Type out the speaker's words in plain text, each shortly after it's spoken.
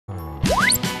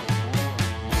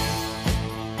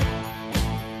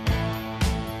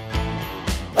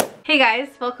Hey guys,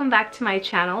 welcome back to my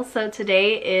channel. So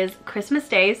today is Christmas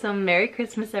Day, so Merry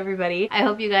Christmas everybody. I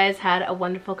hope you guys had a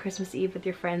wonderful Christmas Eve with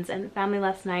your friends and family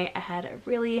last night. I had a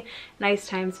really nice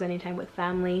time spending time with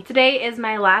family. Today is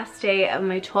my last day of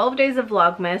my 12 days of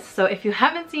Vlogmas, so if you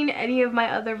haven't seen any of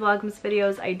my other Vlogmas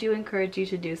videos, I do encourage you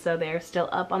to do so. They are still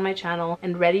up on my channel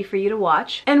and ready for you to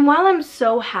watch. And while I'm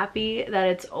so happy that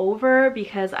it's over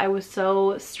because I was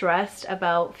so stressed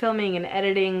about filming and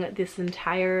editing this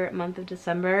entire month of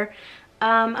December,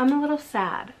 I'm a little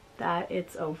sad that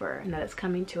it's over and that it's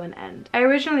coming to an end. I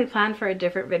originally planned for a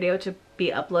different video to be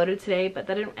uploaded today, but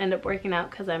that didn't end up working out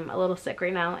because I'm a little sick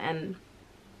right now and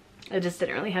I just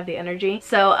didn't really have the energy.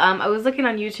 So I was looking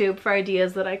on YouTube for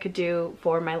ideas that I could do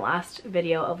for my last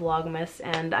video of Vlogmas,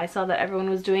 and I saw that everyone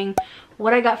was doing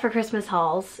what I got for Christmas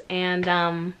hauls,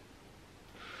 and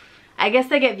I guess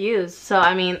they get views, so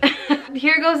I mean,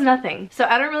 here goes nothing. So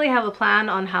I don't really have a plan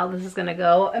on how this is gonna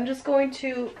go. I'm just going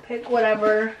to pick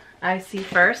whatever I see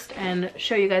first and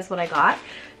show you guys what I got.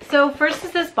 So first is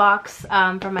this box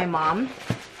from my mom,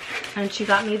 and she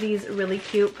got me these really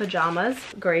cute pajamas,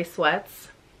 gray sweats,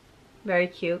 very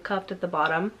cute, cuffed at the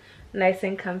bottom, nice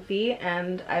and comfy,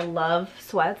 and I love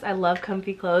sweats. I love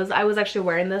comfy clothes. I was actually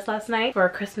wearing this last night for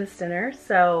Christmas dinner,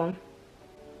 so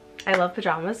I love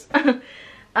pajamas.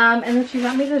 And then she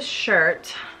got me this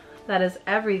shirt that is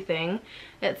everything.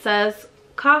 It says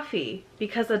coffee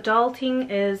because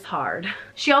adulting is hard.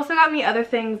 She also got me other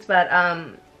things, but I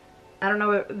don't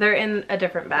know, they're in a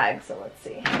different bag, so let's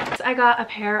see. So I got a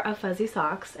pair of fuzzy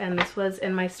socks, and this was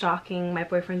in my stocking. My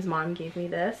boyfriend's mom gave me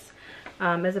this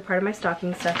as a part of my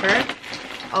stocking stuffer.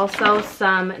 Also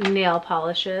some nail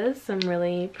polishes, some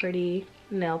really pretty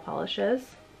nail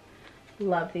polishes.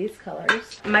 Love these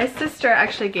colors. My sister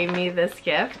actually gave me this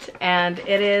gift, and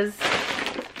it is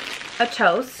a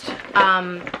toast,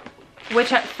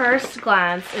 which at first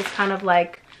glance is kind of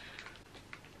like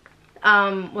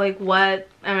what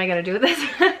am I gonna do with this?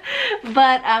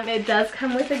 But it does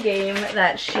come with a game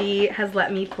that she has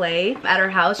let me play at her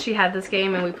house. She had this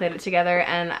game and we played it together,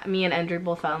 and me and Andrew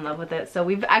both fell in love with it. So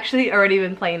we've actually already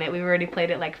been playing it. We've already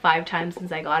played it like 5 times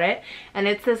since I got it, and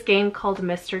it's this game called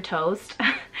Mr. Toast.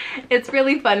 It's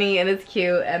really funny and it's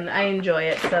cute and I enjoy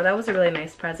it, so that was a really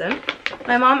nice present.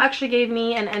 My mom actually gave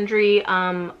me and Andrew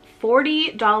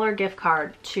 $40 gift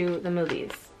card to the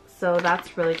movies. So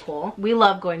that's really cool. We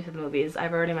love going to the movies.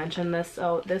 I've already mentioned this,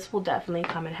 so this will definitely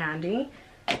come in handy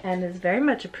and is very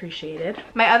much appreciated.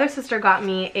 My other sister got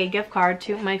me a gift card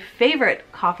to my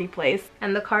favorite coffee place,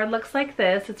 and the card looks like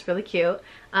this. It's really cute.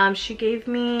 She gave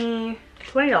me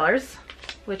 $20,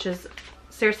 which is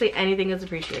seriously, anything is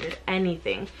appreciated.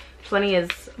 Anything. 20 is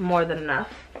more than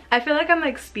enough. I feel like I'm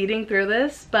like speeding through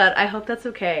this, but I hope that's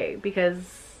okay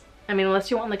because, I mean, unless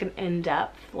you want like an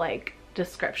in-depth like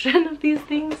description of these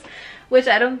things, which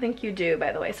I don't think you do,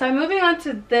 by the way. So I'm moving on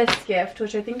to this gift,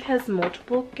 which I think has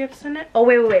multiple gifts in it. Oh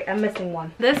wait, I'm missing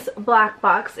one. This black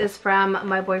box is from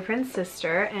my boyfriend's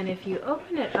sister, and if you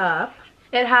open it up,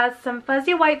 it has some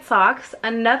fuzzy white socks,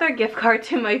 another gift card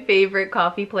to my favorite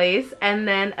coffee place, and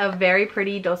then a very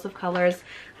pretty Dose of Colors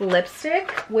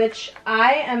lipstick, which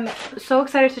I am so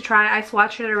excited to try. I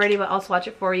swatched it already, but I'll swatch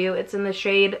it for you. It's in the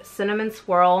shade Cinnamon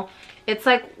Swirl. It's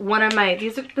like one of my,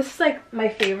 this is like my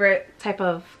favorite type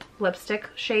of lipstick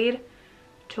shade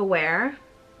to wear.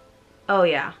 Oh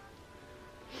yeah.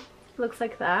 Looks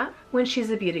like that when she's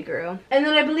a beauty guru. And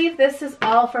then I believe this is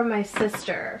all from my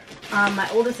sister, my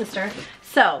oldest sister.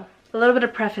 So a little bit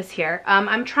of preface here.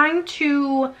 I'm trying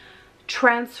to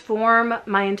transform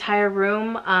my entire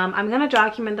room. I'm gonna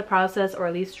document the process, or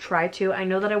at least try to. I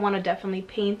know that I want to definitely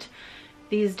paint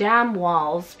these damn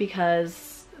walls because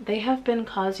they have been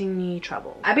causing me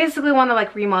trouble. I basically want to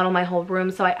like remodel my whole room,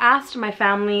 so I asked my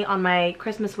family on my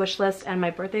Christmas wish list and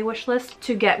my birthday wish list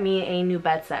to get me a new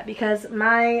bed set, because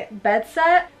my bed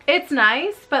set, it's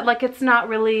nice, but like it's not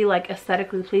really like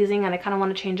aesthetically pleasing, and I kind of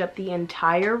want to change up the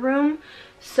entire room.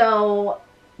 So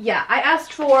yeah, I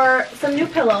asked for some new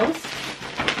pillows,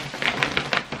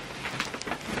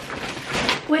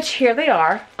 which here they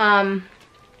are.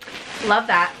 Love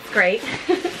that, it's great.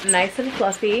 Nice and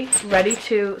fluffy, ready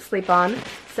to sleep on,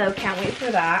 so can't wait for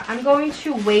that. I'm going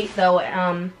to wait though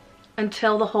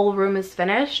until the whole room is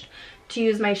finished to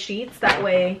use my sheets. That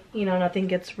way, you know, nothing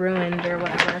gets ruined or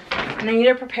whatever. And I need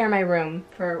to prepare my room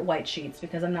for white sheets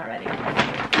because I'm not ready.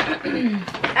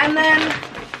 And then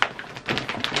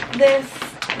this,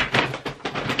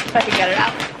 if I can get it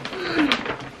out,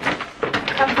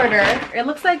 comforter. It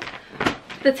looks like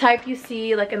the type you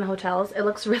see like in the hotels. It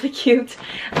looks really cute.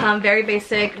 Very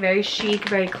basic, very chic,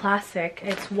 very classic.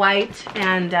 It's white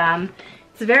and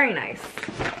it's very nice.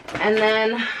 And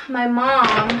then my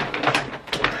mom,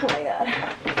 oh my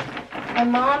my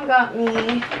mom got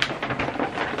me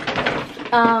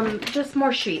just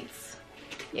more sheets.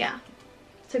 Yeah,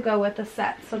 to go with the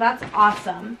set. So that's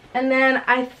awesome. And then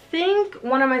I think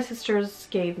one of my sisters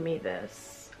gave me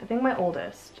this. I think my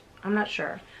oldest. I'm not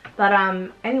sure. But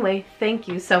anyway, thank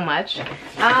you so much.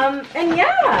 And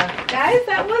yeah, guys,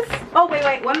 that was, oh wait,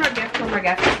 one more gift.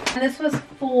 And this was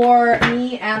for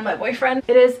me and my boyfriend.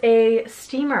 It is a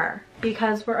steamer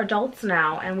because we're adults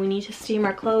now and we need to steam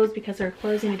our clothes because our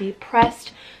clothes need to be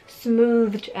pressed,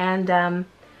 smoothed, and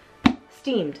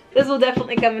steamed. This will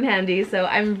definitely come in handy, so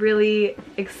I'm really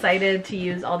excited to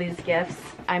use all these gifts.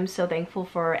 I'm so thankful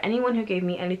for anyone who gave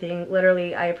me anything.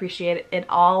 Literally, I appreciate it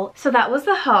all. So that was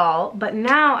the haul, but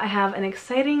now I have an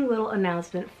exciting little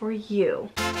announcement for you.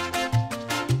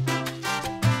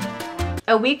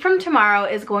 A week from tomorrow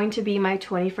is going to be my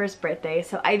 21st birthday,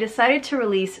 so I decided to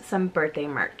release some birthday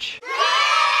merch.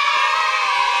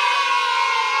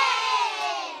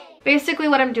 Basically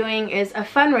what I'm doing is a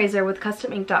fundraiser with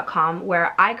customink.com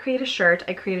where I create a shirt,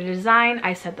 I create a design,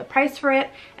 I set the price for it,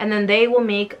 and then they will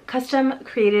make custom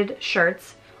created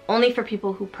shirts only for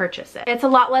people who purchase it. It's a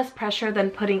lot less pressure than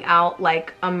putting out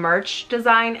like a merch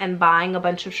design and buying a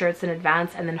bunch of shirts in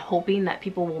advance and then hoping that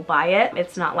people will buy it.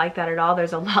 It's not like that at all.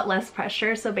 There's a lot less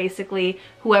pressure. So basically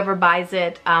whoever buys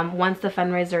it, once the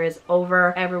fundraiser is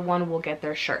over, everyone will get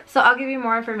their shirt. So I'll give you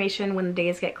more information when the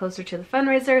days get closer to the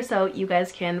fundraiser so you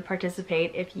guys can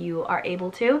participate if you are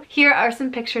able to. Here are some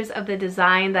pictures of the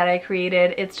design that I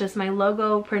created. It's just my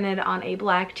logo printed on a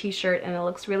black t-shirt and it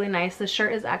looks really nice. The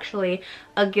shirt is actually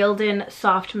a Gildan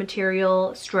soft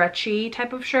material stretchy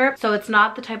type of shirt, so it's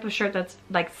not the type of shirt that's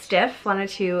like stiff. Wanted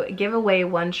to give away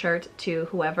one shirt to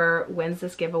whoever wins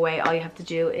this giveaway. All you have to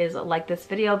do is like this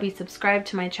video, be subscribed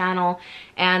to my channel,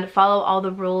 and follow all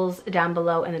the rules down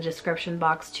below in the description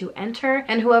box to enter.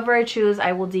 And whoever I choose,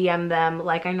 I will DM them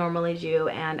like I normally do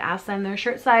and ask them their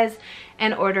shirt size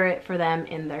and order it for them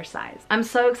in their size. I'm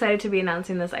so excited to be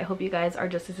announcing this. I hope you guys are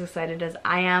just as excited as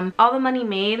I am. All the money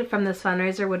made from this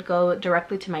fundraiser would go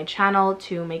directly to my channel,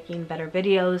 to making better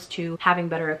videos, to having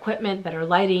better equipment, better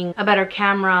lighting, a better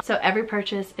camera. So every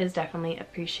purchase is definitely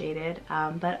appreciated,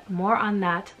 but more on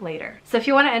that later. So if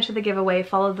you want to enter the giveaway,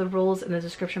 follow the rules in the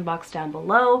description box down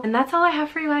below. And that's all I have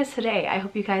for you guys today. I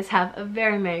hope you guys have a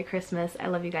very Merry Christmas. I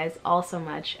love you guys all so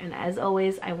much. And as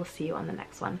always, I will see you on the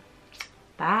next one.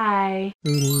 Bye.